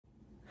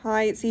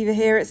Hi, it's Eva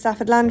here at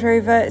Stafford Land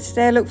Rover.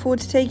 Today I look forward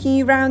to taking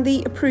you around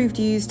the approved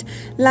used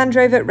Land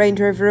Rover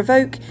Rover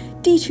Evoque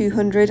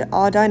D200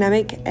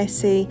 R-Dynamic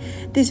SE.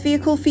 This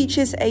vehicle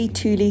features a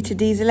 2-litre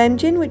diesel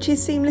engine which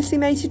is seamlessly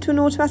mated to an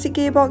automatic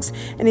gearbox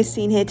and is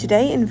seen here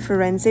today in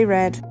Firenze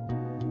Red.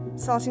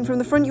 Starting from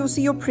the front, you'll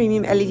see your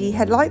premium LED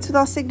headlights with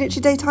our signature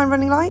daytime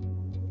running light.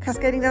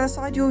 Cascading down the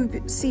side, you'll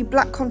see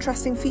black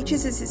contrasting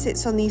features as it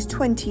sits on these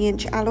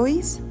 20-inch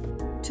alloys.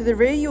 To the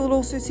rear, you'll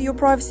also see your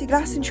privacy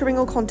glass, ensuring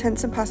all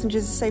contents and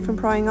passengers are safe from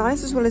prying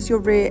eyes, as well as your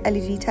rear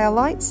LED tail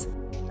lights.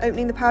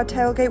 Opening the powered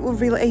tailgate will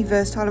reveal a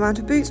versatile amount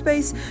of boot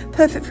space,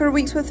 perfect for a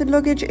week's worth of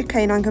luggage, a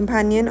canine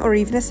companion, or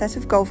even a set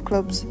of golf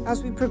clubs.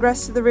 As we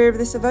progress to the rear of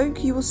this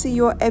Evoque, you will see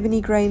your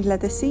ebony grained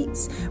leather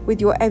seats with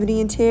your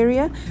ebony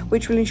interior,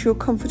 which will ensure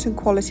comfort and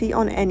quality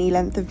on any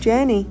length of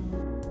journey.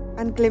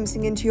 And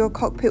glimpsing into your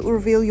cockpit will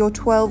reveal your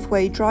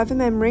 12-way driver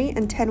memory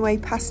and 10-way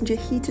passenger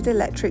heated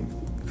electric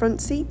front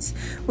seats,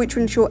 which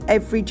will ensure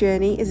every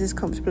journey is as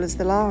comfortable as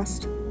the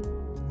last.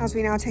 As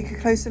we now take a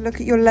closer look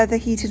at your leather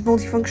heated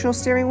multifunctional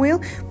steering wheel,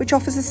 which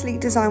offers a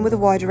sleek design with a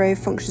wide array of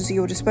functions at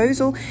your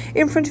disposal.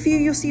 In front of you,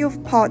 you'll see your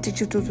part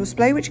digital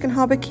display, which can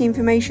harbour key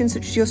information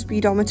such as your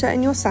speedometer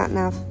and your sat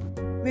nav.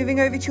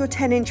 Moving over to your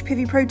 10-inch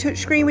Pivi Pro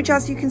touchscreen, which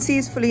as you can see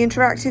is fully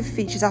interactive,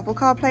 features Apple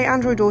CarPlay,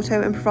 Android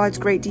Auto and provides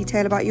great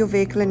detail about your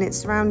vehicle and its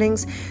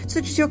surroundings,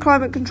 such as your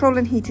climate control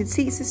and heated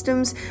seat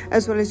systems,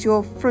 as well as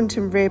your front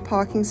and rear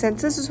parking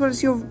sensors, as well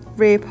as your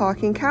rear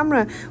parking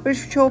camera,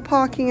 which ensure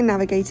parking and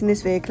navigating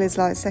this vehicle is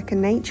like second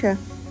nature.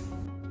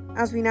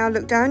 As we now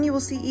look down, you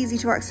will see easy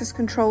to access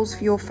controls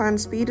for your fan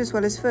speed as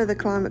well as further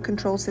climate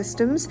control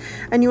systems,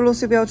 and you'll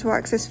also be able to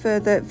access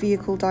further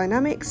vehicle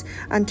dynamics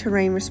and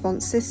terrain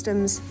response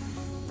systems.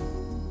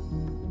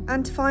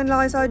 And to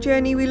finalise our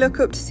journey, we look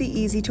up to see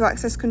easy to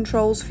access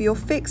controls for your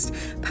fixed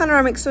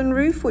panoramic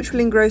sunroof, which will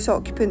engross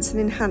occupants and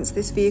enhance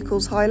this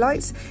vehicle's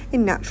highlights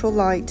in natural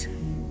light.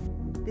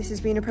 This has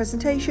been a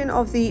presentation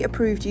of the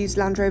approved used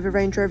Land Rover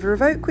Rover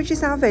Evoque, which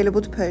is now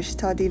available to purchase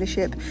at our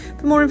dealership.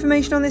 For more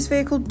information on this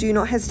vehicle, do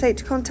not hesitate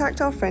to contact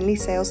our friendly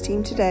sales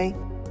team today.